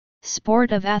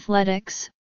Sport of athletics,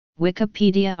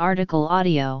 Wikipedia article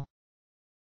audio.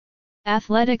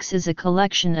 Athletics is a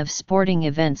collection of sporting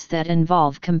events that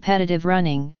involve competitive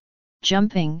running,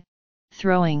 jumping,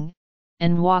 throwing,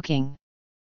 and walking.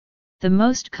 The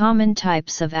most common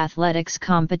types of athletics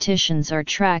competitions are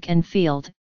track and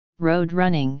field, road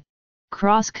running,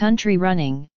 cross-country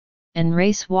running, and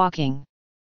race walking.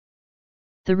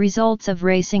 The results of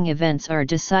racing events are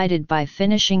decided by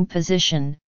finishing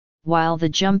position, while the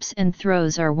jumps and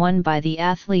throws are won by the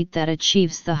athlete that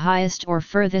achieves the highest or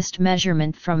furthest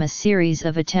measurement from a series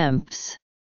of attempts.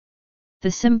 The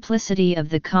simplicity of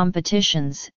the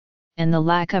competitions, and the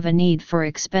lack of a need for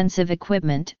expensive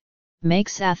equipment,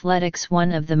 makes athletics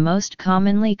one of the most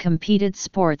commonly competed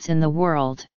sports in the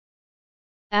world.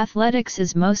 Athletics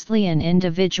is mostly an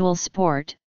individual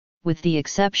sport, with the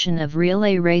exception of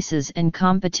relay races and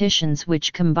competitions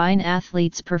which combine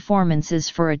athletes' performances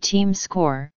for a team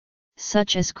score,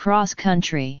 such as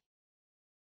cross-country.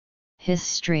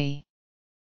 History.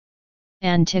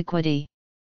 Antiquity.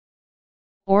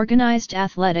 Organized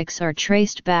athletics are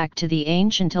traced back to the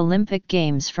ancient Olympic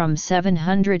Games from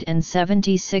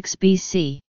 776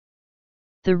 BC.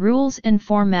 The rules and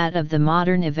format of the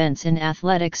modern events in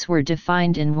athletics were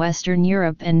defined in Western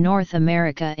Europe and North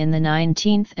America in the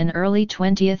 19th and early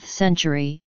 20th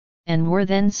century, and were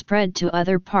then spread to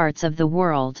other parts of the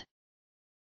world.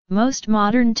 Most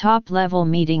modern top-level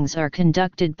meetings are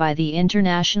conducted by the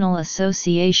International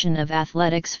Association of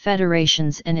Athletics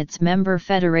Federations and its member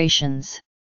federations.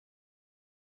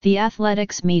 The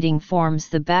athletics meeting forms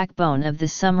the backbone of the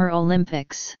Summer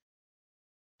Olympics.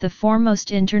 The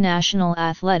foremost international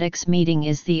athletics meeting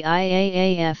is the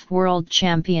IAAF World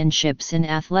Championships in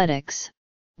Athletics,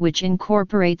 which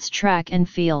incorporates track and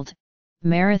field,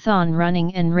 marathon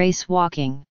running and race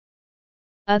walking.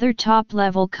 Other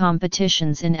top-level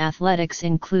competitions in athletics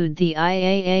include the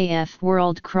IAAF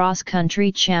World Cross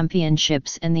Country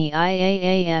Championships and the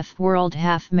IAAF World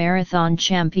Half Marathon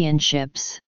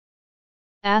Championships.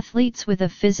 Athletes with a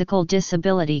physical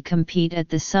disability compete at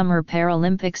the Summer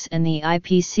Paralympics and the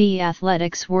IPC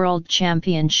Athletics World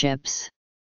Championships.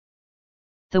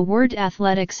 The word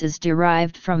athletics is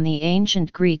derived from the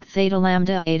ancient Greek theta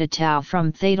lambda eta tau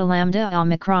from theta lambda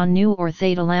omicron nu or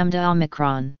theta lambda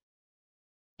omicron.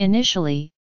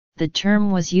 Initially, the term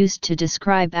was used to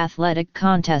describe athletic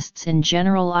contests in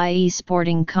general, i.e.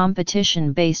 sporting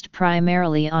competition based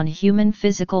primarily on human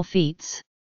physical feats.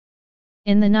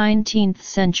 In the 19th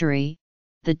century,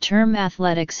 the term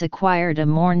athletics acquired a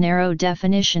more narrow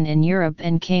definition in Europe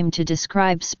and came to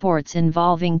describe sports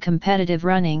involving competitive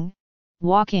running,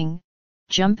 walking,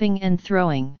 jumping and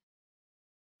throwing.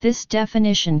 This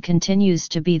definition continues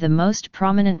to be the most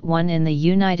prominent one in the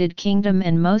United Kingdom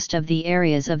and most of the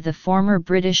areas of the former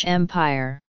British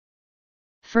Empire.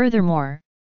 Furthermore,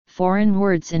 foreign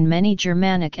words in many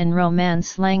Germanic and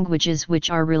Romance languages which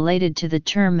are related to the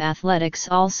term athletics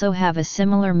also have a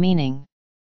similar meaning.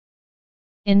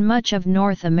 In much of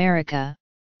North America,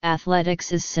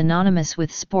 athletics is synonymous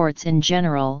with sports in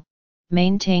general,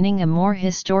 maintaining a more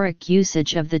historic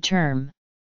usage of the term.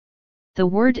 The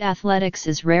word athletics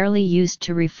is rarely used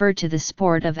to refer to the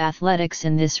sport of athletics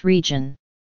in this region.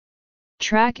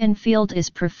 Track and field is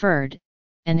preferred,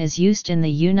 and is used in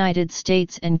the United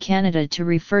States and Canada to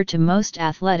refer to most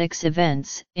athletics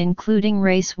events, including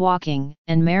race walking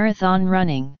and marathon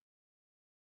running.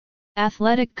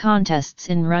 Athletic contests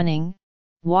in running,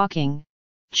 walking,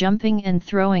 jumping and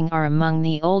throwing are among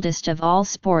the oldest of all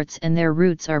sports and their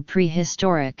roots are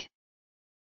prehistoric.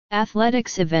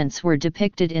 Athletics events were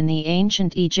depicted in the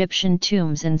ancient Egyptian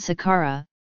tombs and Saqqara,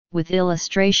 with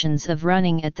illustrations of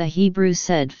running at the Hebrew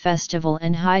Sed festival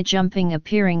and high jumping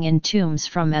appearing in tombs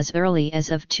from as early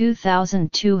as of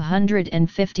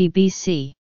 2250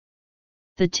 BC.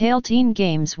 The Tailteann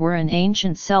Games were an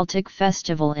ancient Celtic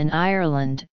festival in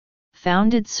Ireland,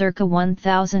 founded circa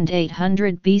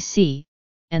 1800 BC,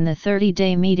 and the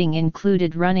 30-day meeting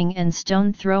included running and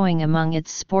stone throwing among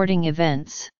its sporting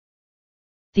events.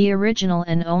 The original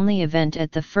and only event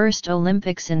at the first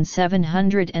Olympics in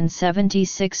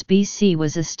 776 BC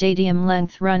was a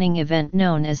stadium-length running event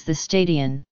known as the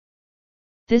Stadion.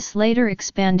 This later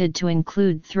expanded to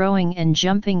include throwing and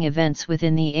jumping events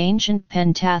within the ancient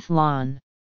pentathlon.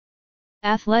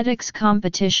 Athletics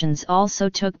competitions also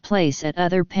took place at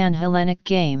other Pan-Hellenic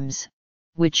Games,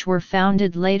 which were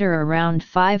founded later around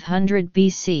 500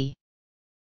 BC.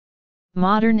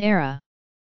 Modern era.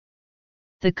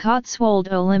 The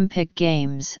Cotswold Olympic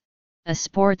Games, a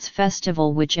sports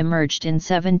festival which emerged in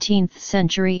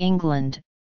 17th-century England,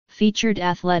 featured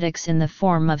athletics in the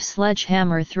form of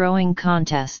sledgehammer throwing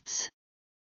contests.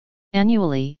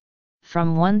 Annually,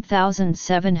 from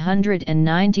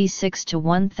 1796 to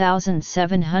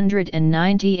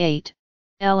 1798,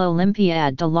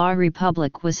 l'Olympiade de la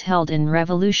République was held in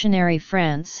revolutionary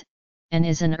France, and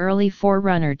is an early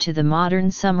forerunner to the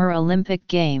modern Summer Olympic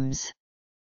Games.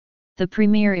 The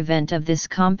premier event of this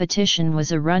competition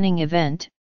was a running event,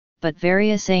 but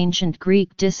various ancient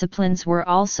Greek disciplines were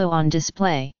also on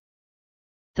display.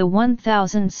 The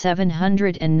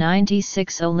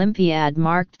 1796 Olympiad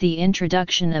marked the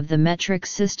introduction of the metric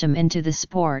system into the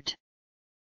sport.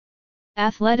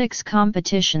 Athletics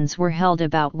competitions were held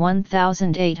about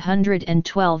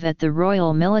 1812 at the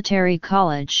Royal Military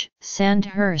College,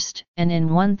 Sandhurst, and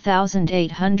in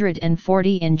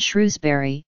 1840 in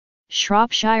Shrewsbury,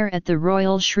 Shropshire at the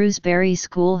Royal Shrewsbury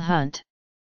School Hunt.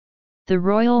 The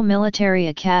Royal Military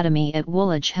Academy at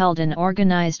Woolwich held an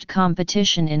organised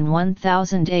competition in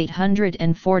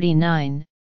 1849,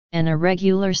 and a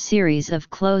regular series of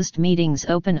closed meetings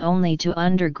open only to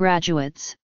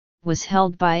undergraduates was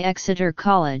held by Exeter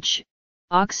College,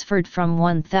 Oxford from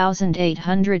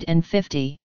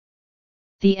 1850.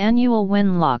 The annual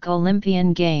Wenlock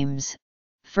Olympian Games,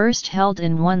 first held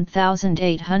in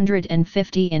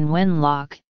 1850 in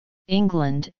Wenlock,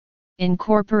 England,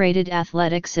 incorporated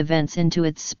athletics events into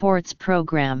its sports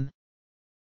program.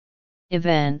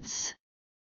 Events.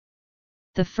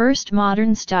 The first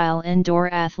modern-style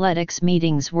indoor athletics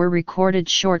meetings were recorded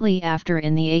shortly after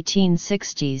in the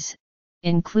 1860s,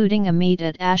 including a meet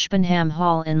at Ashburnham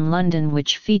Hall in London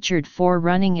which featured 4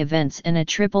 running events and a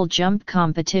triple jump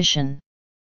competition.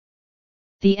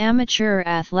 The Amateur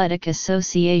Athletic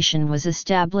Association was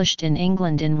established in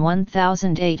England in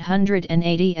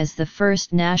 1880 as the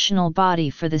first national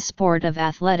body for the sport of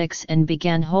athletics and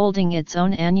began holding its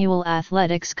own annual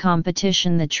athletics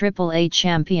competition, the AAA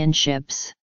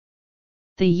Championships.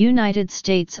 The United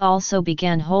States also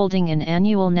began holding an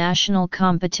annual national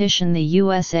competition, the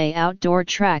USA Outdoor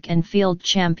Track and Field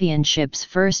Championships,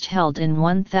 first held in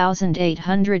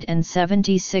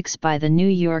 1876 by the New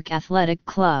York Athletic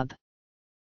Club.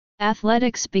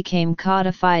 Athletics became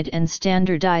codified and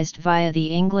standardized via the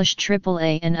English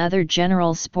AAA and other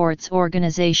general sports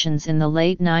organizations in the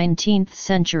late 19th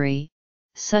century,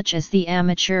 such as the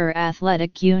Amateur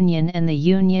Athletic Union and the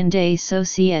Union des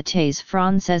Sociétés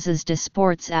Françaises de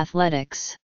Sports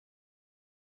Athletiques.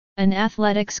 An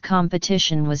athletics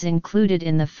competition was included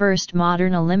in the first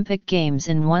modern Olympic Games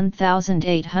in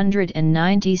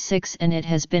 1896, and it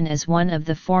has been as one of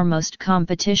the foremost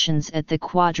competitions at the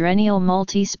quadrennial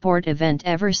multi-sport event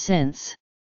ever since.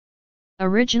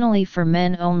 Originally for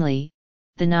men only,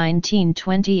 the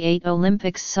 1928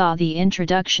 Olympics saw the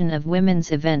introduction of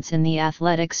women's events in the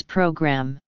athletics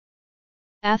program.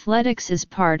 Athletics is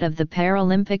part of the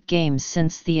Paralympic Games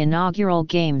since the inaugural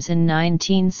Games in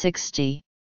 1960.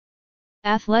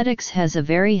 Athletics has a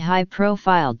very high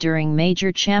profile during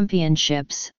major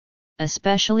championships,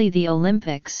 especially the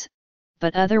Olympics,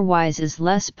 but otherwise is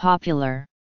less popular.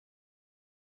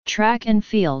 Track and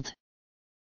field.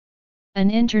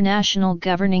 An international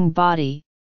governing body,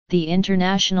 the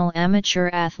International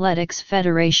Amateur Athletics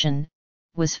Federation,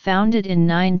 was founded in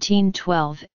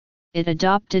 1912. It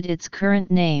adopted its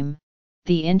current name,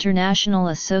 the International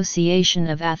Association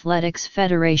of Athletics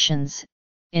Federations,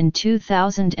 in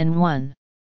 2001.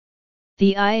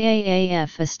 The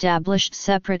IAAF established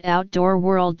separate outdoor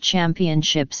world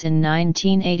championships in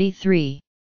 1983.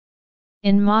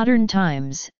 In modern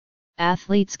times,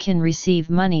 athletes can receive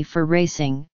money for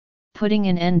racing, putting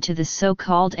an end to the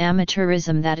so-called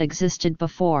amateurism that existed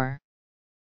before.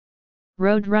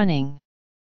 Road running.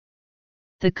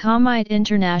 The Comite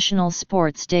International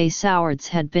Sports des Sourds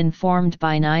had been formed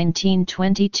by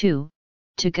 1922,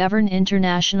 to govern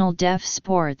international deaf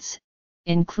sports,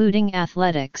 including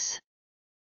athletics.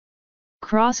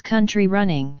 Cross-country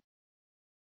running.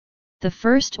 The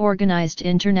first organized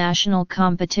international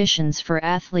competitions for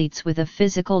athletes with a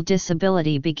physical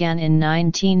disability began in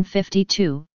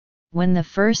 1952, when the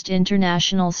first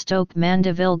international Stoke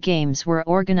Mandeville Games were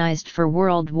organized for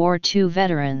World War II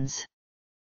veterans.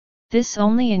 This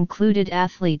only included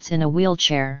athletes in a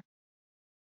wheelchair.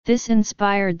 This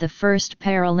inspired the first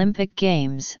Paralympic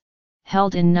Games,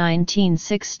 held in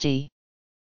 1960.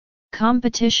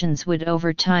 Competitions would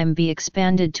over time be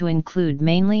expanded to include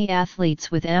mainly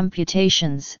athletes with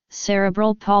amputations,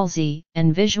 cerebral palsy,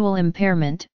 and visual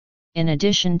impairment, in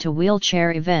addition to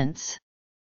wheelchair events.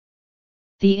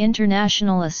 The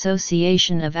International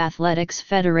Association of Athletics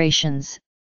Federations,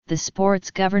 the sport's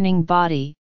governing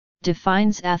body,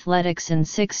 defines athletics in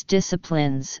 6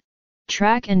 disciplines: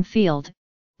 track and field,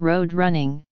 road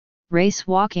running, race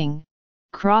walking,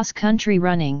 cross-country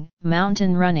running,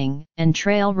 mountain running, and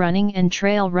trail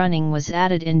running was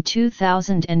added in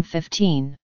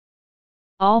 2015.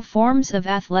 All forms of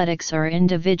athletics are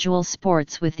individual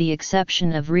sports with the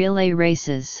exception of relay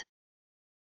races.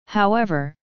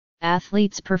 However,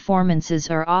 athletes' performances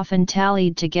are often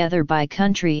tallied together by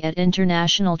country at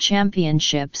international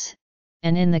championships,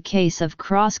 and in the case of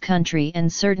cross-country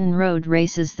and certain road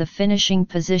races, the finishing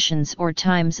positions or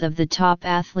times of the top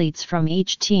athletes from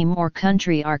each team or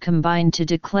country are combined to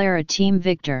declare a team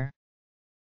victor.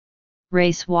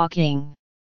 Race walking.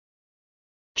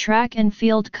 Track and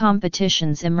field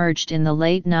competitions emerged in the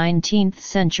late 19th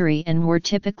century and were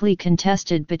typically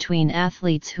contested between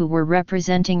athletes who were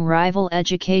representing rival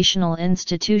educational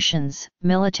institutions,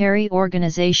 military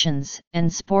organizations,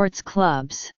 and sports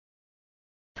clubs.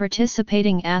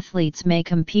 Participating athletes may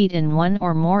compete in one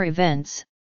or more events,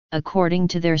 according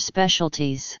to their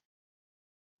specialties.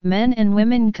 Men and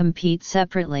women compete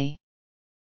separately.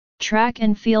 Track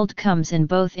and field comes in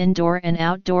both indoor and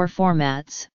outdoor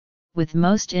formats, with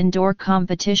most indoor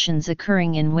competitions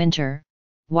occurring in winter,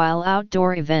 while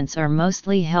outdoor events are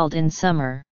mostly held in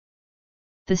summer.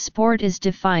 The sport is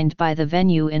defined by the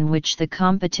venue in which the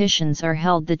competitions are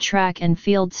held, the track and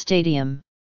field stadium.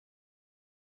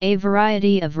 A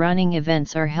variety of running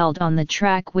events are held on the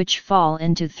track which fall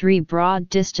into three broad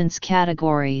distance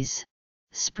categories: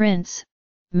 sprints,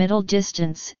 middle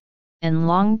distance, and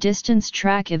long distance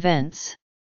track events.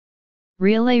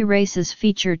 Relay races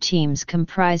feature teams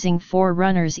comprising 4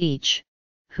 runners each,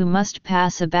 who must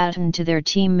pass a baton to their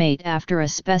teammate after a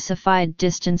specified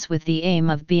distance with the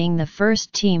aim of being the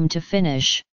first team to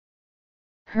finish.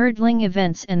 Hurdling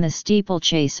events and the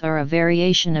steeplechase are a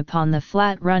variation upon the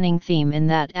flat running theme in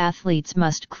that athletes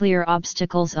must clear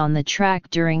obstacles on the track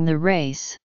during the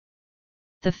race.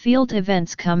 The field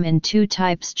events come in 2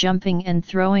 types: jumping and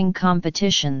throwing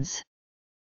competitions.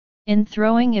 In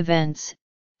throwing events,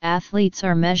 athletes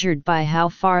are measured by how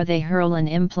far they hurl an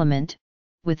implement,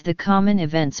 with the common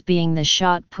events being the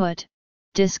shot put,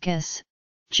 discus,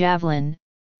 javelin,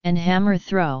 and hammer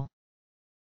throw.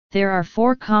 There are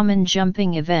 4 common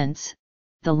jumping events.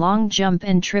 The long jump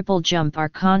and triple jump are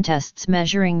contests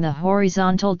measuring the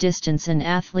horizontal distance an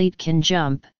athlete can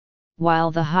jump,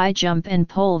 while the high jump and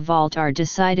pole vault are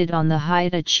decided on the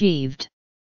height achieved.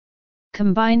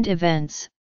 Combined events,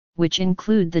 which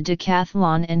include the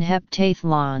decathlon and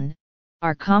heptathlon,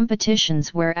 are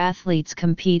competitions where athletes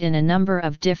compete in a number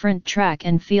of different track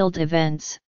and field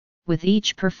events, with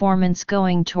each performance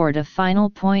going toward a final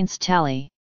points tally.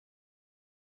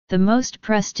 The most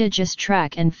prestigious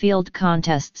track and field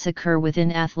contests occur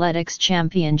within athletics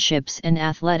championships and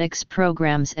athletics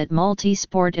programs at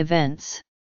multi-sport events.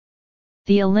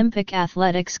 The Olympic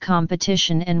athletics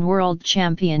competition and World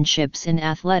Championships in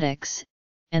athletics,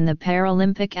 and the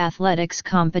Paralympic athletics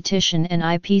competition and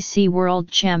IPC World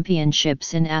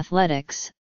Championships in athletics,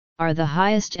 are the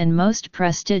highest and most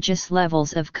prestigious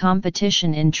levels of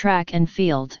competition in track and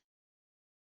field.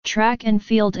 Track and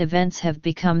field events have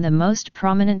become the most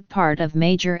prominent part of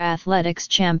major athletics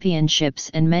championships,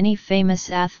 and many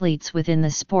famous athletes within the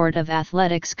sport of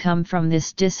athletics come from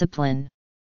this discipline.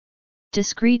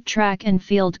 Discrete track and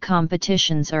field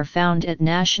competitions are found at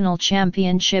national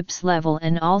championships level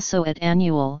and also at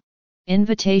annual,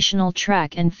 invitational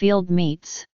track and field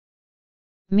meets.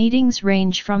 Meetings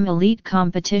range from elite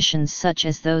competitions such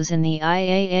as those in the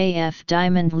IAAF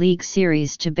Diamond League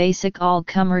Series to basic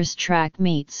all-comers track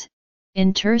meets,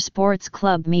 inter-sports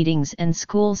club meetings and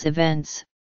schools events,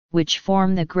 which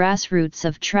form the grassroots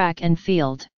of track and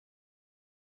field.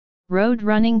 Road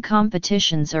running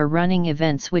competitions are running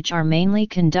events which are mainly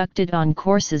conducted on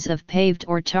courses of paved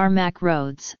or tarmac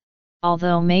roads,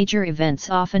 although major events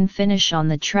often finish on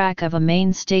the track of a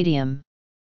main stadium.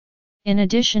 In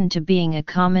addition to being a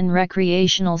common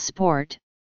recreational sport,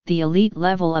 the elite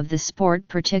level of the sport,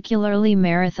 particularly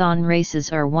marathon races,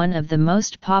 are one of the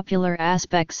most popular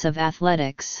aspects of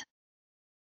athletics.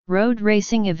 Road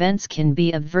racing events can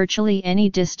be of virtually any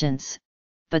distance,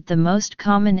 but the most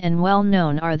common and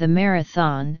well-known are the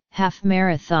marathon, half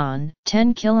marathon,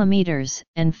 10 kilometers,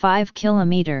 and 5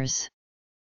 kilometers.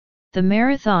 The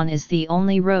marathon is the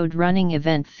only road running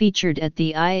event featured at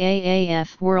the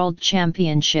IAAF World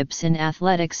Championships in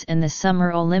Athletics and the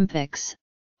Summer Olympics,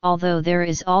 although there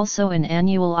is also an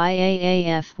annual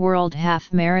IAAF World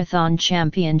Half Marathon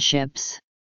Championships.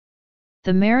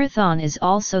 The marathon is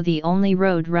also the only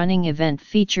road running event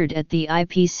featured at the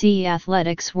IPC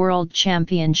Athletics World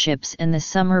Championships and the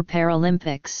Summer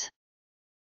Paralympics.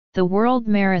 The World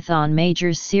Marathon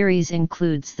Majors Series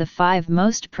includes the 5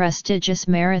 most prestigious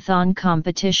marathon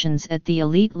competitions at the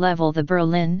elite level: the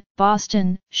Berlin,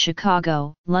 Boston,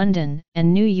 Chicago, London,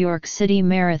 and New York City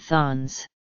marathons.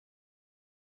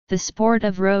 The sport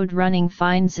of road running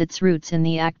finds its roots in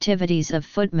the activities of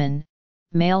footmen,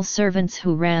 male servants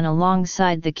who ran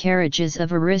alongside the carriages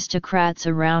of aristocrats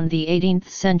around the 18th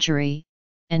century,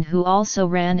 and who also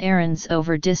ran errands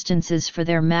over distances for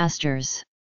their masters.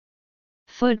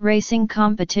 Foot racing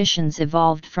competitions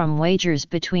evolved from wagers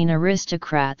between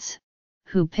aristocrats,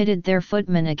 who pitted their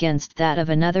footman against that of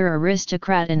another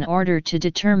aristocrat in order to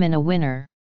determine a winner.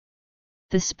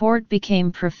 The sport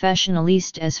became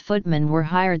professionalist as footmen were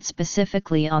hired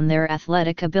specifically on their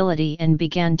athletic ability and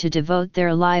began to devote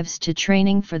their lives to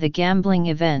training for the gambling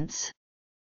events.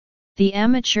 The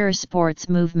amateur sports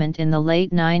movement in the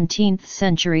late 19th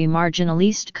century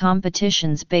marginalized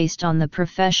competitions based on the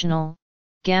professional,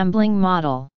 gambling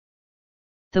model.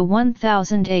 The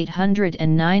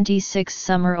 1896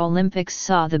 Summer Olympics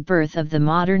saw the birth of the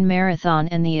modern marathon,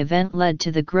 and the event led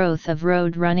to the growth of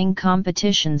road running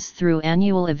competitions through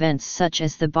annual events such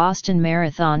as the Boston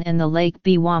Marathon and the Lake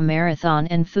Biwa Marathon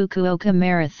and Fukuoka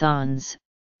Marathons,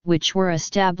 which were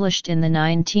established in the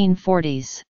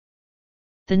 1940s.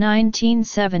 The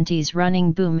 1970s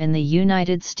running boom in the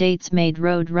United States made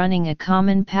road running a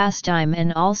common pastime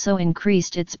and also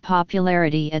increased its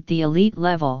popularity at the elite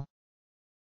level.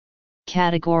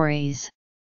 Categories: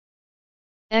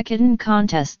 Ekiden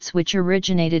contests, which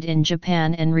originated in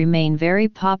Japan and remain very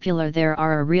popular there,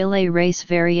 are a relay race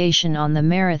variation on the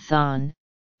marathon,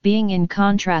 being in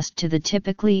contrast to the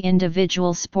typically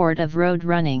individual sport of road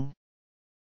running.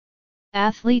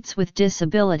 Athletes with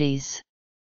disabilities.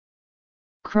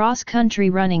 Cross-country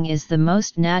running is the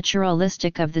most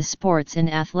naturalistic of the sports in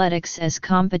athletics, as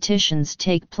competitions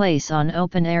take place on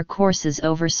open-air courses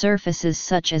over surfaces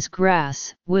such as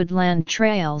grass, woodland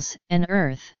trails, and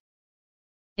earth.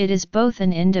 It is both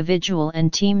an individual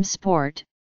and team sport,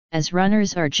 as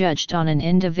runners are judged on an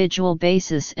individual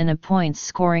basis and a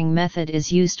points-scoring method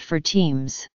is used for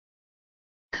teams.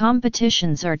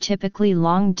 Competitions are typically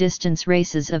long-distance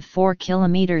races of 4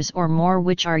 kilometers or more,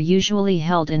 which are usually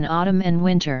held in autumn and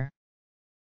winter.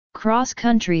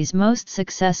 Cross-country's most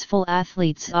successful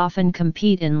athletes often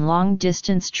compete in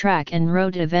long-distance track and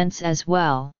road events as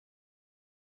well.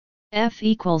 F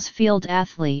equals field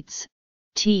athletes,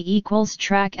 T equals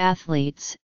track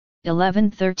athletes,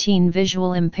 11-13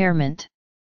 visual impairment.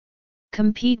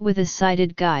 Compete with a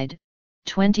sighted guide,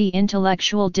 20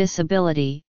 intellectual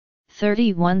disability,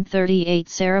 31-38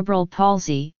 cerebral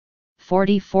palsy,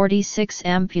 40-46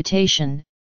 amputation,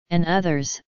 and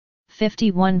others,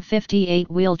 51-58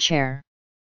 wheelchair.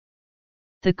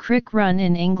 The Crick Run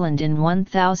in England in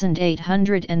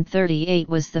 1838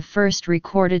 was the first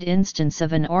recorded instance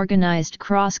of an organised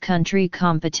cross-country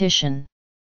competition.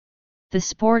 The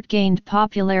sport gained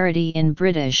popularity in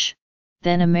British,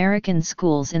 then American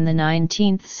schools in the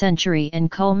 19th century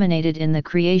and culminated in the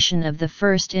creation of the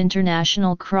first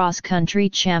International Cross-Country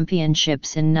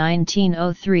Championships in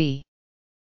 1903.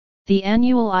 The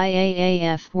annual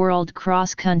IAAF World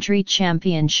Cross-Country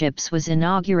Championships was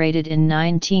inaugurated in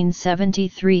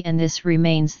 1973, and this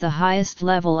remains the highest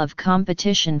level of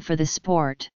competition for the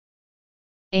sport.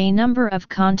 A number of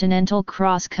continental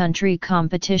cross-country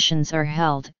competitions are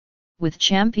held, with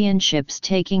championships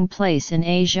taking place in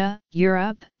Asia,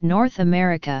 Europe, North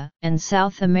America, and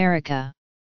South America.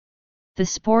 The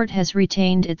sport has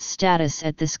retained its status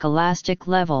at the scholastic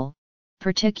level,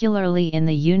 particularly in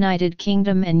the United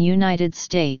Kingdom and United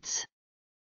States.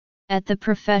 At the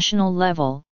professional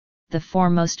level, the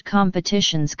foremost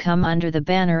competitions come under the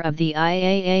banner of the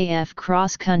IAAF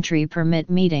cross-country permit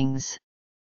meetings.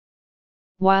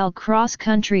 While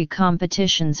cross-country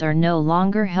competitions are no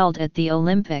longer held at the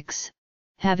Olympics,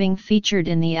 having featured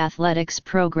in the athletics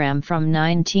program from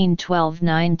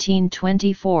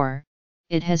 1912-1924,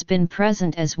 it has been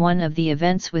present as one of the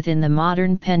events within the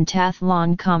modern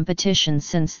pentathlon competition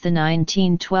since the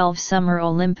 1912 Summer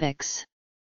Olympics.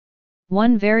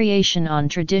 One variation on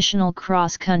traditional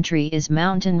cross-country is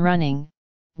mountain running,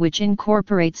 which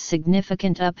incorporates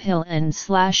significant uphill and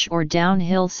or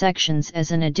downhill sections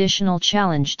as an additional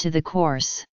challenge to the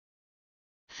course.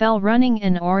 Fell running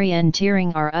and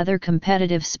orienteering are other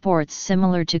competitive sports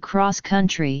similar to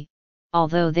cross-country,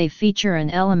 although they feature an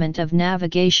element of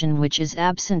navigation which is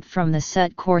absent from the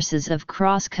set courses of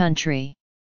cross-country.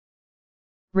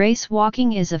 Race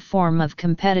walking is a form of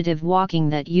competitive walking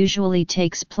that usually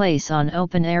takes place on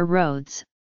open-air roads,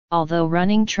 although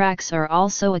running tracks are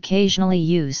also occasionally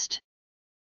used.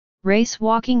 Race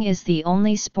walking is the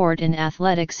only sport in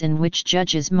athletics in which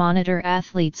judges monitor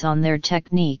athletes on their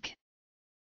technique.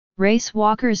 Race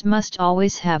walkers must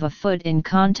always have a foot in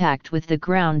contact with the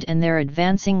ground and their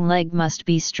advancing leg must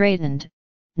be straightened,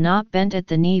 not bent at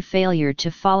the knee. Failure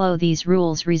to follow these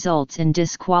rules results in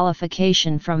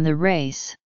disqualification from the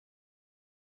race.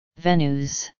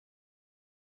 Venues: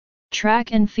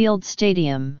 track and field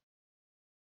stadium,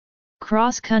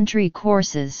 cross-country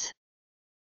courses,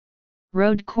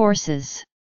 road courses.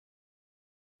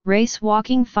 Race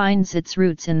walking finds its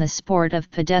roots in the sport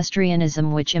of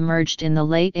pedestrianism, which emerged in the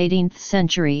late 18th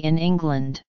century in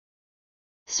England.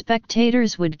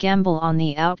 Spectators would gamble on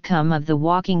the outcome of the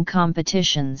walking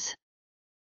competitions.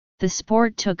 The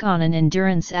sport took on an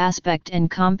endurance aspect and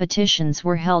competitions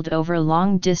were held over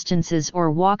long distances,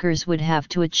 or walkers would have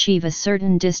to achieve a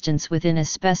certain distance within a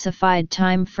specified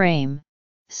time frame,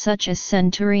 such as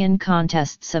centurion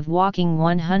contests of walking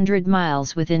 100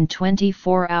 miles within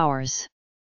 24 hours.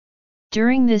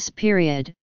 During this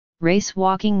period, race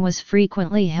walking was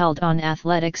frequently held on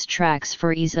athletics tracks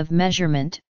for ease of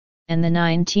measurement, and the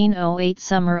 1908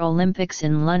 Summer Olympics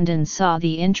in London saw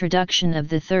the introduction of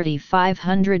the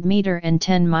 3,500-meter and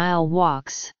 10-mile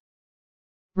walks.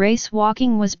 Race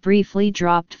walking was briefly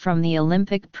dropped from the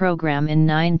Olympic program in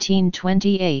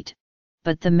 1928,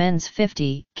 but the men's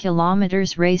 50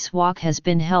 km race walk has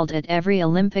been held at every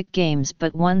Olympic Games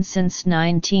but one since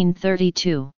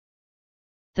 1932.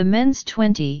 The men's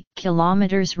 20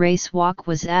 km race walk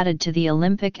was added to the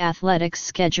Olympic athletics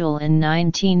schedule in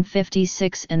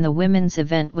 1956 and the women's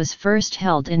event was first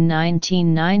held in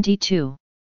 1992.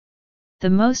 The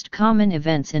most common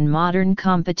events in modern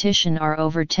competition are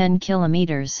over 10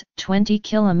 km, 20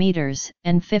 km,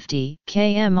 and 50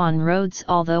 km on roads,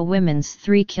 although women's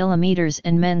 3 km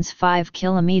and men's 5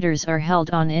 km are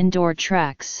held on indoor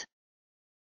tracks.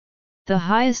 The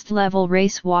highest level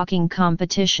race walking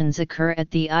competitions occur at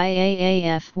the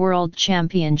IAAF World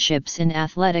Championships in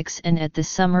athletics and at the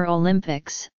Summer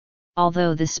Olympics,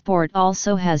 although the sport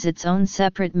also has its own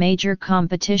separate major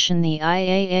competition, the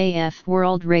IAAF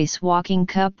World Race Walking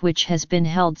Cup, which has been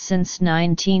held since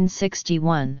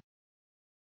 1961.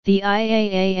 The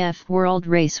IAAF World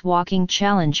Race Walking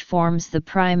Challenge forms the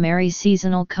primary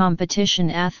seasonal competition.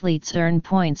 Athletes earn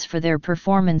points for their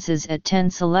performances at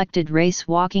 10 selected race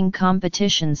walking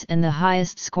competitions and the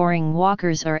highest scoring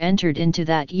walkers are entered into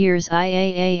that year's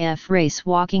IAAF Race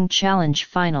Walking Challenge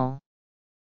final.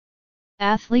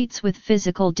 Athletes with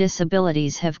physical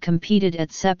disabilities have competed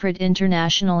at separate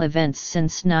international events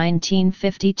since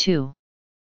 1952.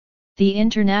 The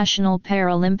International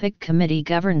Paralympic Committee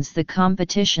governs the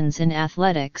competitions in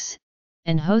athletics,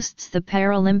 and hosts the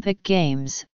Paralympic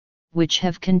Games, which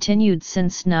have continued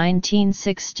since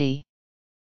 1960.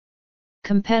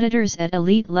 Competitors at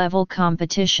elite-level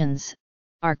competitions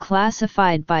are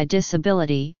classified by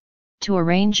disability, to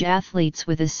arrange athletes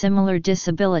with a similar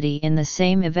disability in the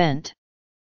same event.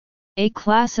 A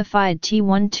classified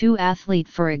T12 athlete,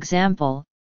 for example,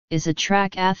 is a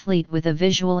track athlete with a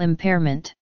visual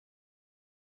impairment.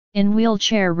 In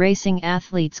wheelchair racing,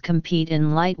 athletes compete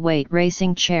in lightweight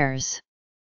racing chairs.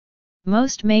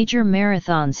 Most major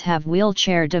marathons have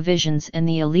wheelchair divisions and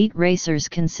the elite racers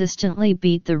consistently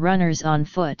beat the runners on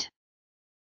foot.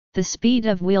 The speed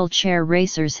of wheelchair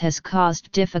racers has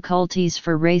caused difficulties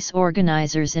for race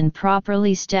organizers in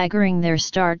properly staggering their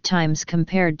start times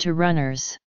compared to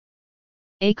runners.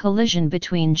 A collision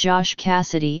between Josh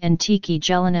Cassidy and Tiki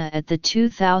Jelena at the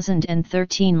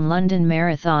 2013 London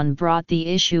Marathon brought the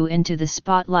issue into the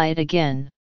spotlight again.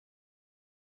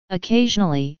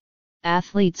 Occasionally,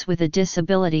 athletes with a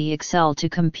disability excel to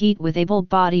compete with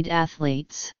able-bodied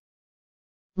athletes.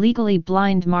 Legally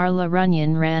blind Marla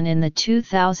Runyon ran in the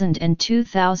 2000 and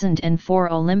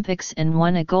 2004 Olympics and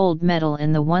won a gold medal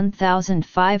in the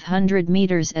 1,500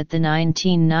 meters at the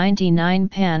 1999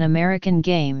 Pan American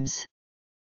Games.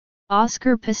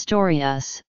 Oscar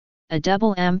Pistorius, a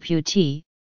double amputee,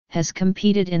 has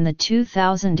competed in the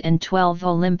 2012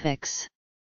 Olympics.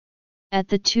 At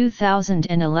the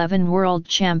 2011 World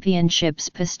Championships,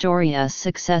 Pistorius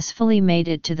successfully made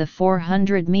it to the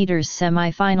 400 meters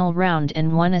semi-final round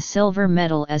and won a silver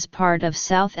medal as part of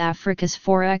South Africa's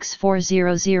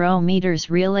 4x400 meters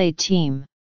relay team.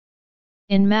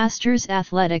 In Masters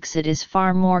athletics, it is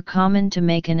far more common to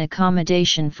make an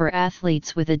accommodation for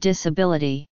athletes with a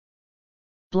disability.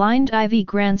 Blind Ivy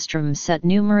Granstrom set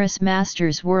numerous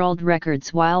Masters world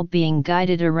records while being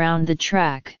guided around the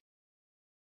track.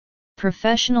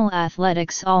 Professional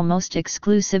athletics almost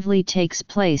exclusively takes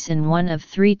place in one of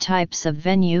three types of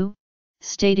venue: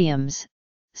 stadiums,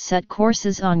 set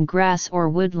courses on grass or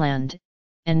woodland,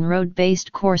 and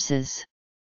road-based courses.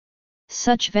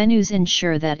 Such venues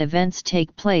ensure that events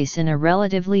take place in a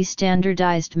relatively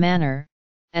standardized manner,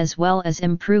 as well as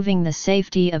improving the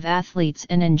safety of athletes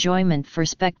and enjoyment for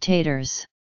spectators.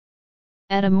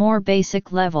 At a more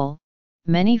basic level,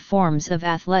 many forms of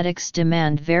athletics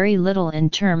demand very little in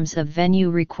terms of venue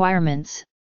requirements.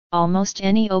 Almost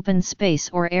any open space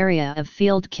or area of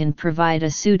field can provide a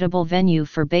suitable venue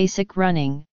for basic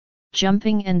running,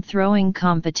 jumping and throwing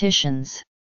competitions.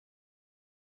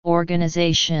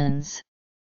 Organizations.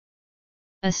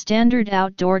 A standard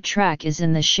outdoor track is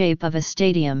in the shape of a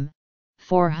stadium,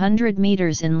 400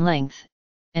 meters in length,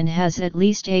 and has at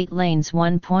least 8 lanes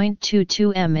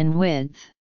 1.22 m in width.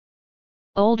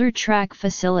 Older track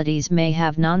facilities may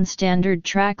have non-standard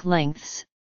track lengths,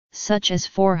 such as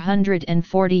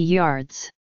 440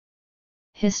 yards.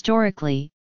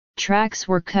 Historically, tracks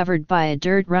were covered by a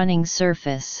dirt running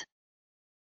surface.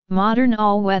 Modern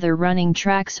all-weather running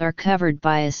tracks are covered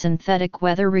by a synthetic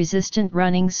weather-resistant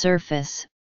running surface,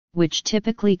 which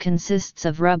typically consists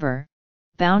of rubber,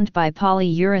 bound by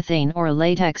polyurethane or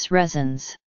latex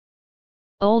resins.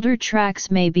 Older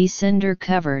tracks may be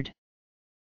cinder-covered.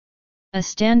 A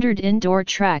standard indoor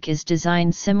track is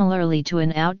designed similarly to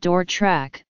an outdoor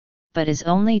track, but is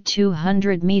only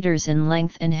 200 meters in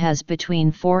length and has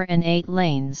between 4 and 8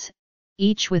 lanes,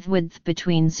 each with width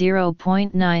between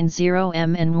 0.90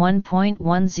 m and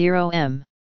 1.10 m.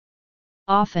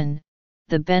 Often,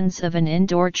 the bends of an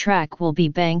indoor track will be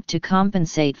banked to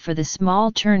compensate for the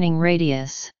small turning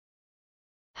radius.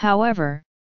 However,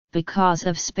 because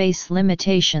of space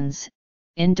limitations,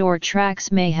 indoor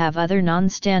tracks may have other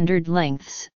non-standard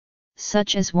lengths,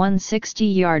 such as one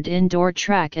 60-yard indoor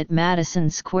track at Madison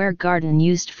Square Garden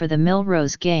used for the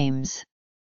Millrose Games.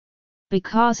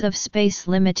 Because of space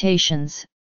limitations,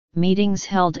 meetings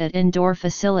held at indoor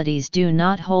facilities do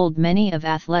not hold many of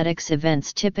athletics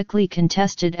events typically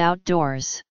contested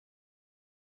outdoors.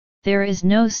 There is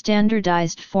no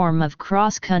standardized form of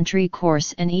cross-country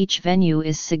course and each venue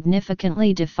is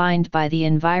significantly defined by the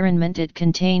environment it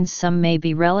contains. Some may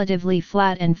be relatively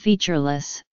flat and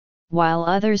featureless, while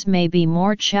others may be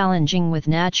more challenging with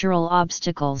natural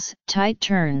obstacles, tight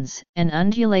turns, and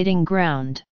undulating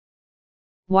ground.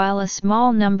 While a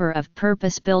small number of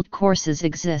purpose-built courses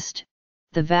exist,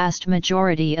 the vast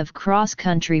majority of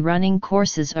cross-country running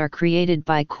courses are created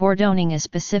by cordoning a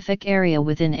specific area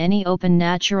within any open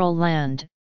natural land,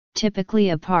 typically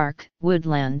a park,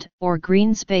 woodland, or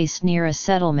green space near a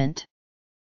settlement.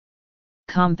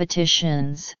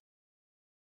 Competitions.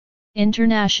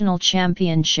 International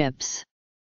Championships.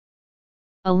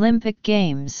 Olympic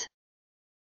Games.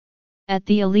 At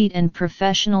the elite and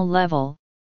professional level,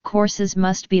 courses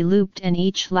must be looped and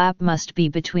each lap must be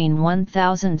between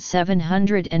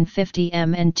 1,750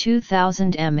 m and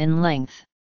 2,000 m in length.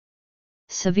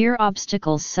 Severe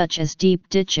obstacles such as deep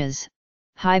ditches,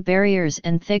 high barriers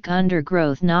and thick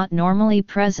undergrowth not normally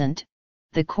present,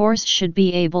 the course should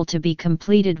be able to be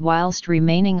completed whilst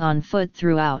remaining on foot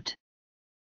throughout.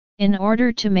 In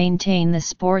order to maintain the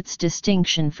sport's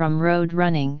distinction from road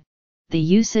running, the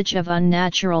usage of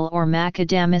unnatural or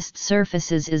macadamized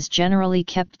surfaces is generally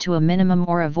kept to a minimum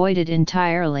or avoided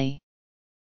entirely.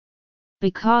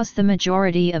 Because the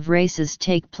majority of races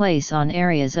take place on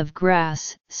areas of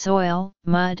grass, soil,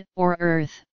 mud, or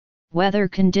earth, weather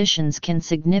conditions can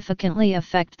significantly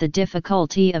affect the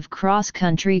difficulty of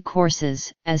cross-country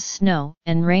courses, as snow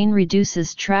and rain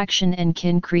reduces traction and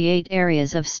can create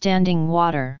areas of standing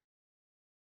water.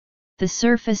 The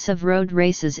surface of road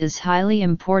races is highly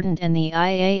important and the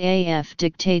IAAF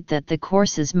dictate that the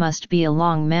courses must be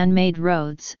along man-made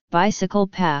roads, bicycle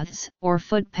paths, or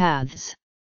footpaths.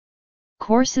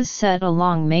 Courses set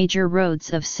along major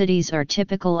roads of cities are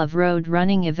typical of road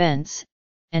running events,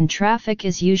 and traffic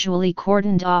is usually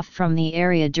cordoned off from the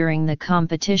area during the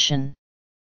competition.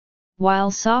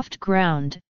 While soft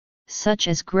ground, such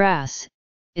as grass,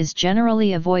 is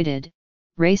generally avoided,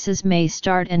 races may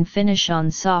start and finish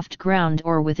on soft ground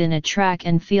or within a track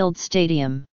and field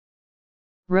stadium.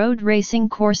 Road racing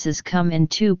courses come in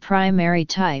two primary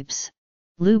types,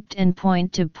 looped and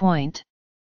point-to-point.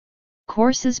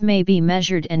 Courses may be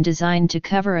measured and designed to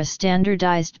cover a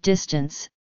standardized distance,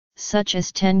 such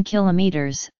as 10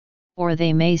 kilometers, or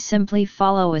they may simply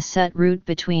follow a set route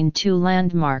between two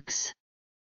landmarks.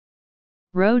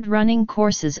 Road running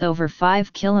courses over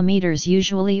 5 kilometers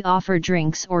usually offer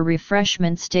drinks or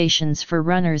refreshment stations for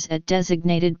runners at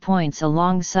designated points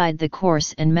alongside the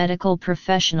course, and medical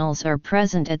professionals are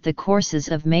present at the courses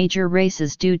of major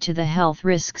races due to the health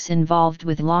risks involved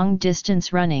with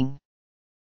long-distance running.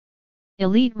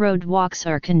 Elite road walks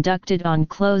are conducted on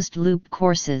closed-loop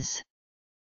courses.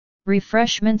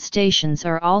 Refreshment stations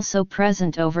are also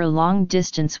present over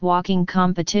long-distance walking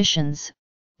competitions,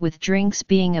 with drinks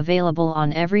being available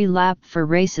on every lap for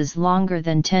races longer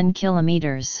than 10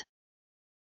 kilometers.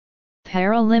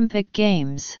 Paralympic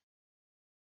Games.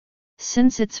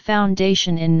 Since its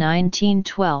foundation in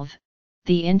 1912,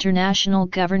 the international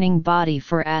governing body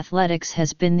for athletics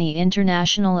has been the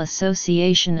International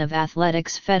Association of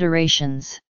Athletics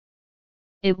Federations.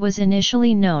 It was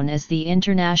initially known as the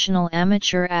International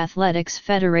Amateur Athletics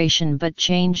Federation but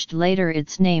changed later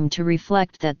its name to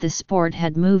reflect that the sport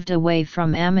had moved away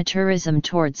from amateurism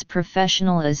towards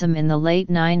professionalism in the late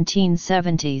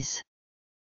 1970s.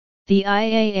 The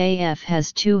IAAF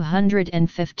has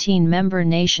 215 member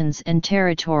nations and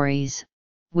territories,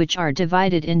 which are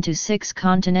divided into 6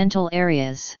 continental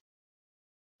areas.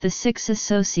 The 6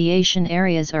 association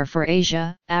areas are for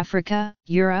Asia, Africa,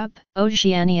 Europe,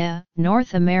 Oceania,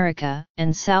 North America,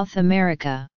 and South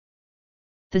America.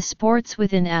 The sports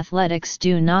within athletics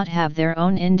do not have their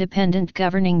own independent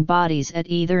governing bodies at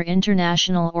either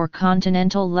international or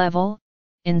continental level,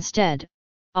 instead,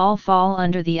 all fall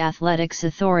under the athletics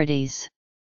authorities.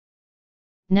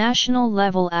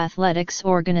 National-level athletics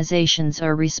organizations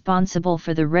are responsible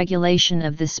for the regulation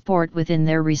of the sport within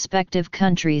their respective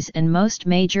countries, and most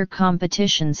major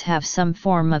competitions have some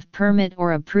form of permit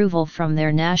or approval from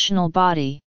their national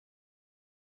body.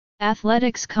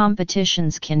 Athletics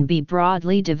competitions can be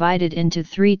broadly divided into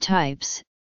 3 types: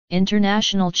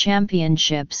 international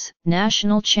championships,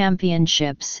 national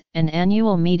championships, and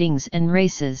annual meetings and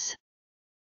races.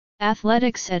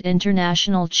 Athletics at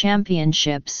international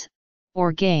championships,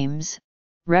 or games,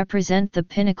 represent the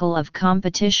pinnacle of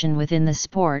competition within the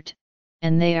sport,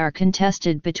 and they are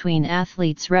contested between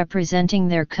athletes representing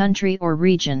their country or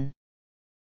region.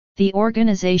 The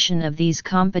organization of these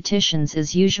competitions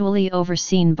is usually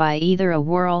overseen by either a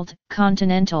world,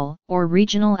 continental, or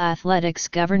regional athletics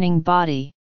governing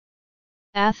body.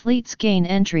 Athletes gain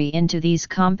entry into these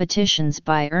competitions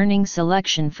by earning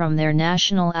selection from their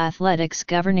national athletics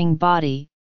governing body,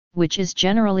 which is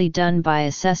generally done by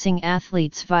assessing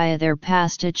athletes via their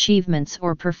past achievements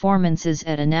or performances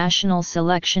at a national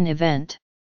selection event.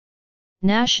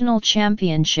 National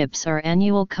championships are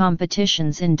annual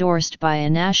competitions endorsed by a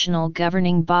national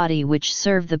governing body which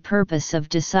serve the purpose of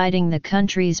deciding the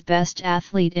country's best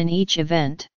athlete in each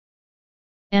event.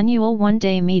 Annual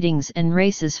one-day meetings and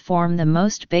races form the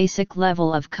most basic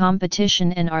level of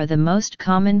competition and are the most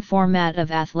common format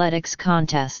of athletics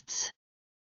contests.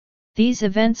 These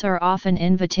events are often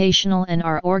invitational and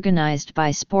are organized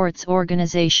by sports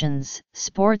organizations,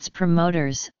 sports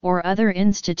promoters, or other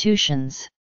institutions.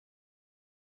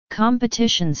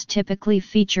 Competitions typically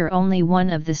feature only one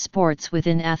of the sports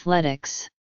within athletics.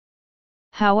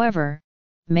 However,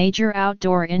 major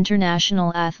outdoor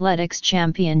international athletics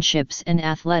championships and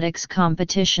athletics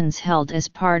competitions held as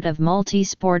part of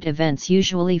multi-sport events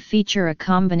usually feature a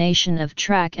combination of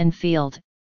track and field,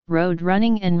 road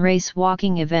running and race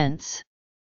walking events.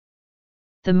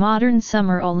 The modern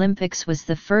Summer Olympics was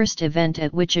the first event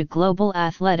at which a global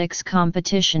athletics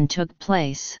competition took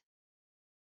place.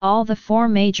 All the 4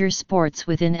 major sports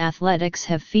within athletics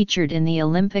have featured in the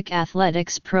Olympic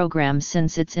athletics program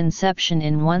since its inception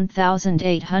in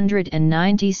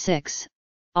 1896,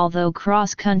 although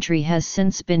cross-country has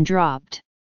since been dropped.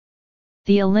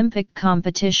 The Olympic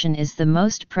competition is the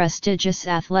most prestigious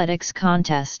athletics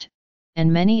contest,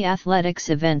 and many athletics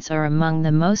events are among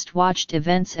the most watched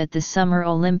events at the Summer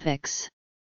Olympics.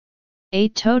 A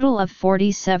total of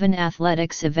 47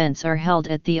 athletics events are held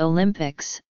at the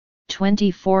Olympics,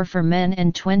 24 for men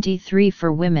and 23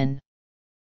 for women.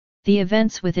 The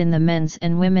events within the men's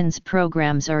and women's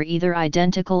programs are either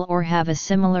identical or have a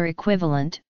similar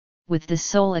equivalent, with the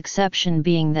sole exception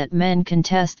being that men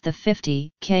contest the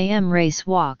 50 km race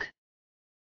walk.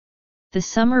 The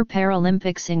Summer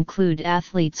Paralympics include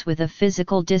athletes with a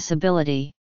physical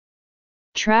disability.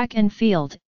 Track and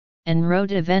field, and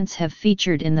road events have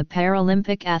featured in the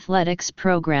Paralympic athletics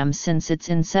program since its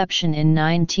inception in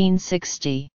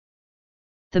 1960.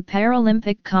 The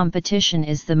Paralympic competition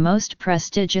is the most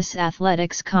prestigious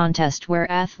athletics contest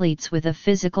where athletes with a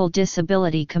physical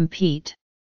disability compete.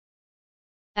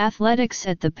 Athletics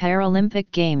at the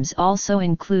Paralympic Games also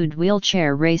include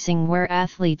wheelchair racing where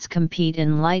athletes compete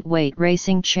in lightweight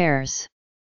racing chairs.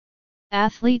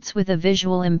 Athletes with a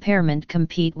visual impairment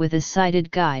compete with a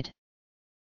sighted guide.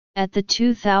 At the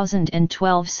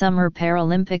 2012 Summer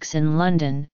Paralympics in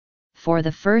London, for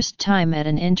the first time at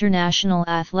an international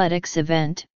athletics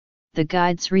event, the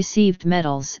guides received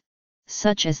medals,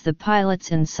 such as the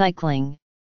pilots in cycling,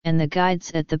 and the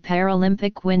guides at the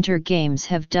Paralympic Winter Games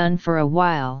have done for a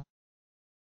while.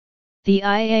 The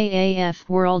IAAF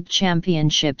World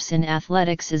Championships in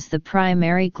Athletics is the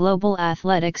primary global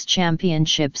athletics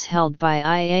championships held by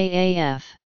IAAF.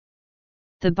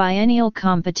 The biennial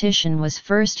competition was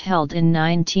first held in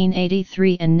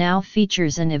 1983 and now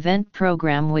features an event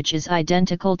program which is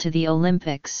identical to the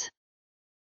Olympics.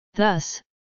 Thus,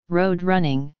 road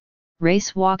running,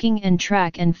 race walking and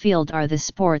track and field are the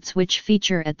sports which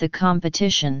feature at the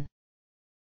competition.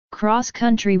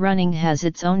 Cross-country running has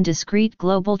its own discrete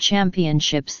global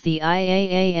championships, the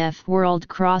IAAF World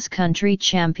Cross Country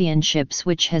Championships,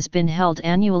 which has been held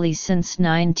annually since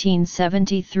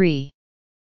 1973.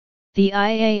 The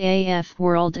IAAF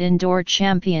World Indoor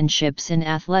Championships in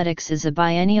Athletics is a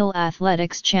biennial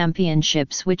athletics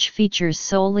championships which features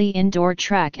solely indoor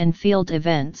track and field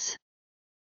events.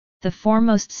 The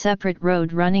foremost separate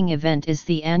road running event is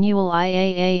the annual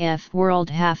IAAF World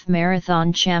Half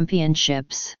Marathon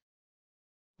Championships.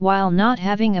 While not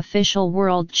having official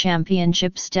World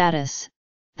Championship status,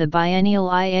 the biennial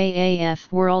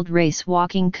IAAF World Race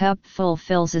Walking Cup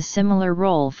fulfills a similar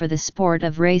role for the sport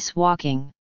of race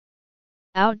walking.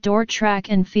 Outdoor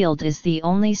track and field is the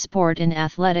only sport in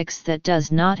athletics that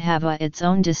does not have its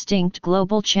own distinct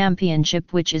global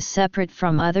championship which is separate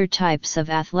from other types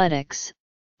of athletics,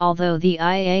 although the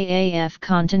IAAF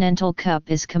Continental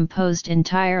Cup is composed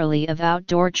entirely of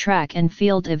outdoor track and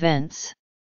field events.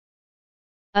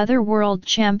 Other World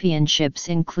Championships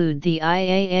include the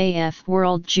IAAF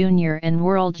World Junior and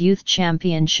World Youth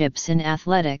Championships in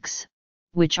Athletics,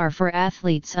 which are for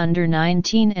athletes under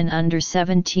 19 and under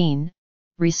 17,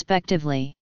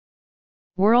 respectively.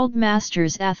 World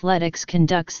Masters Athletics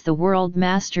conducts the World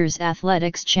Masters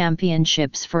Athletics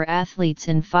Championships for athletes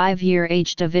in 5-year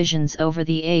age divisions over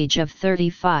the age of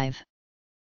 35.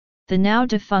 The now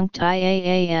defunct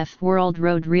IAAF World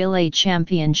Road Relay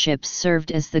Championships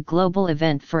served as the global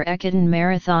event for Ekiden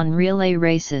marathon relay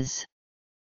races.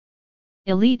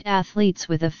 Elite athletes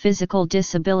with a physical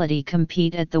disability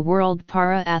compete at the World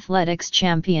Para Athletics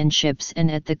Championships and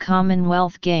at the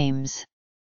Commonwealth Games.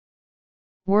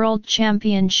 World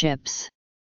Championships.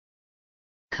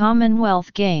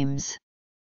 Commonwealth Games.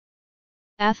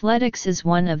 Athletics is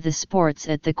one of the sports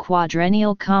at the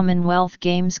quadrennial Commonwealth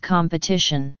Games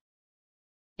competition.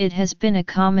 It has been a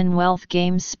Commonwealth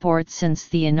Games sport since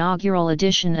the inaugural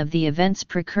edition of the event's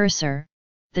precursor,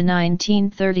 the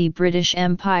 1930 British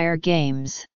Empire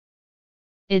Games.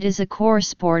 It is a core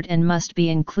sport and must be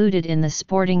included in the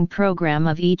sporting program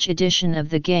of each edition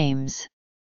of the Games.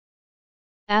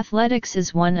 Athletics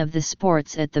is one of the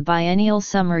sports at the biennial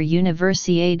Summer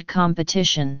Universiade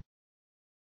competition.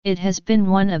 It has been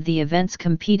one of the event's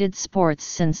competed sports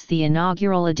since the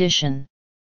inaugural edition.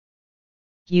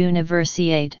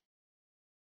 Universiade.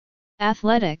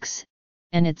 Athletics,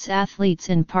 and its athletes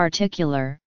in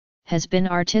particular, has been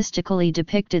artistically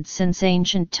depicted since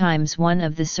ancient times. One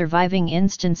of the surviving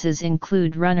instances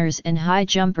include runners and high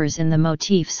jumpers in the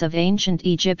motifs of ancient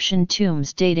Egyptian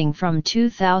tombs dating from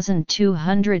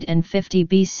 2250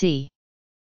 BC.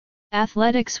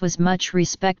 Athletics was much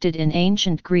respected in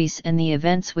ancient Greece, and the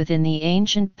events within the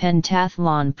ancient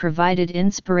pentathlon provided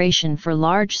inspiration for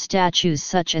large statues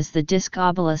such as the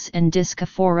Discobolus and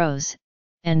Discophoros,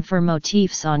 and for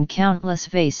motifs on countless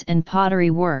vase and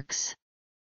pottery works.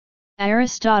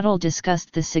 Aristotle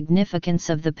discussed the significance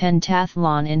of the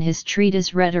pentathlon in his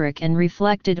treatise Rhetoric and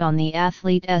reflected on the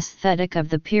athlete aesthetic of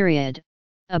the period,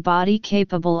 a body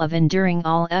capable of enduring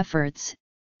all efforts,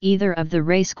 either of the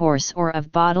racecourse or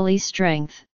of bodily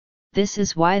strength. This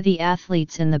is why the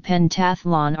athletes in the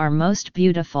pentathlon are most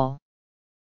beautiful.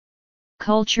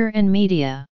 Culture and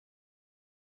media.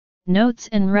 Notes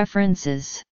and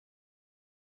references.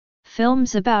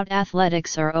 Films about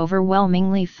athletics are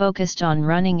overwhelmingly focused on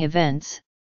running events.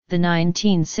 The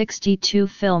 1962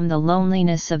 film The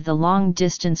Loneliness of the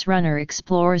Long-Distance Runner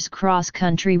explores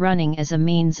cross-country running as a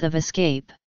means of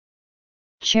escape.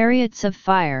 Chariots of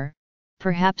Fire,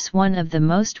 perhaps one of the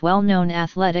most well-known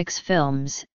athletics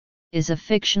films, is a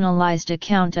fictionalized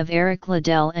account of Eric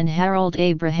Liddell and Harold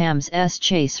Abraham's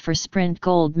chase for sprint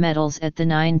gold medals at the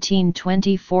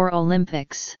 1924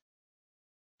 Olympics.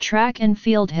 Track and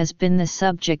field has been the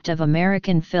subject of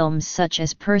American films such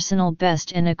as Personal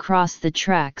Best and Across the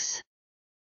Tracks.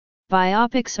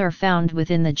 Biopics are found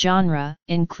within the genre,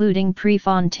 including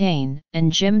Prefontaine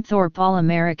and Jim Thorpe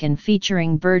All-American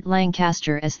featuring Burt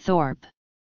Lancaster as Thorpe.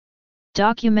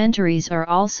 Documentaries are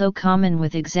also common,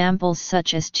 with examples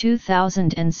such as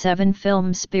 2007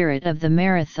 film Spirit of the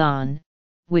Marathon,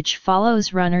 which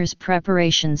follows runners'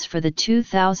 preparations for the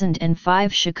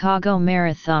 2005 Chicago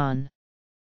Marathon.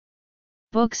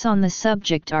 Books on the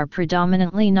subject are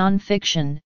predominantly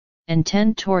non-fiction, and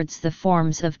tend towards the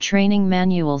forms of training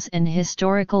manuals and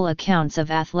historical accounts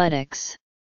of athletics.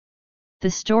 The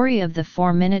story of the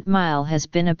 4-minute mile has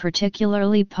been a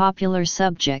particularly popular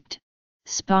subject,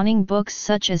 spawning books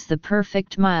such as The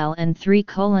Perfect Mile and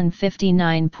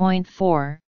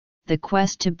 3:59.4, The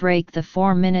Quest to Break the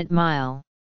 4-Minute Mile.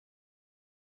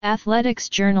 Athletics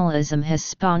journalism has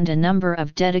spawned a number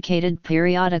of dedicated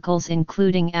periodicals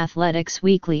including Athletics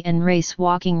Weekly and Race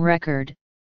Walking Record,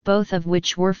 both of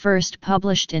which were first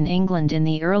published in England in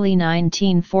the early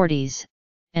 1940s,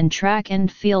 and Track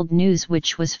and Field News,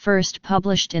 which was first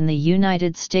published in the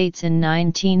United States in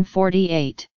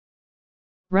 1948.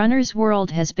 Runner's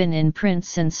World has been in print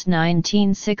since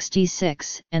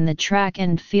 1966, and the Track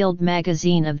and Field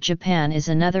magazine of Japan is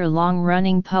another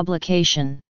long-running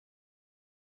publication.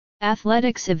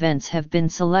 Athletics events have been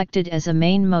selected as a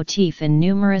main motif in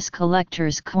numerous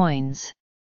collectors' coins.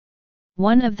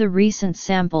 One of the recent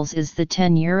samples is the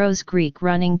 €10 Greek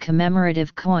running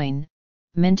commemorative coin,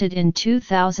 minted in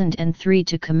 2003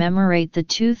 to commemorate the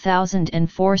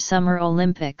 2004 Summer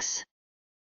Olympics.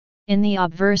 In the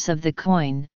obverse of the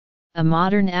coin, a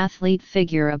modern athlete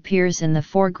figure appears in the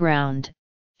foreground,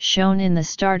 shown in the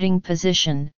starting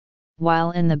position, while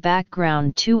in the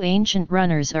background two ancient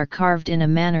runners are carved in a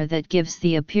manner that gives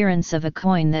the appearance of a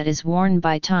coin that is worn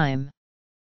by time.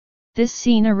 This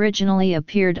scene originally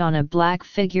appeared on a black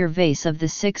figure vase of the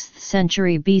 6th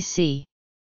century BC.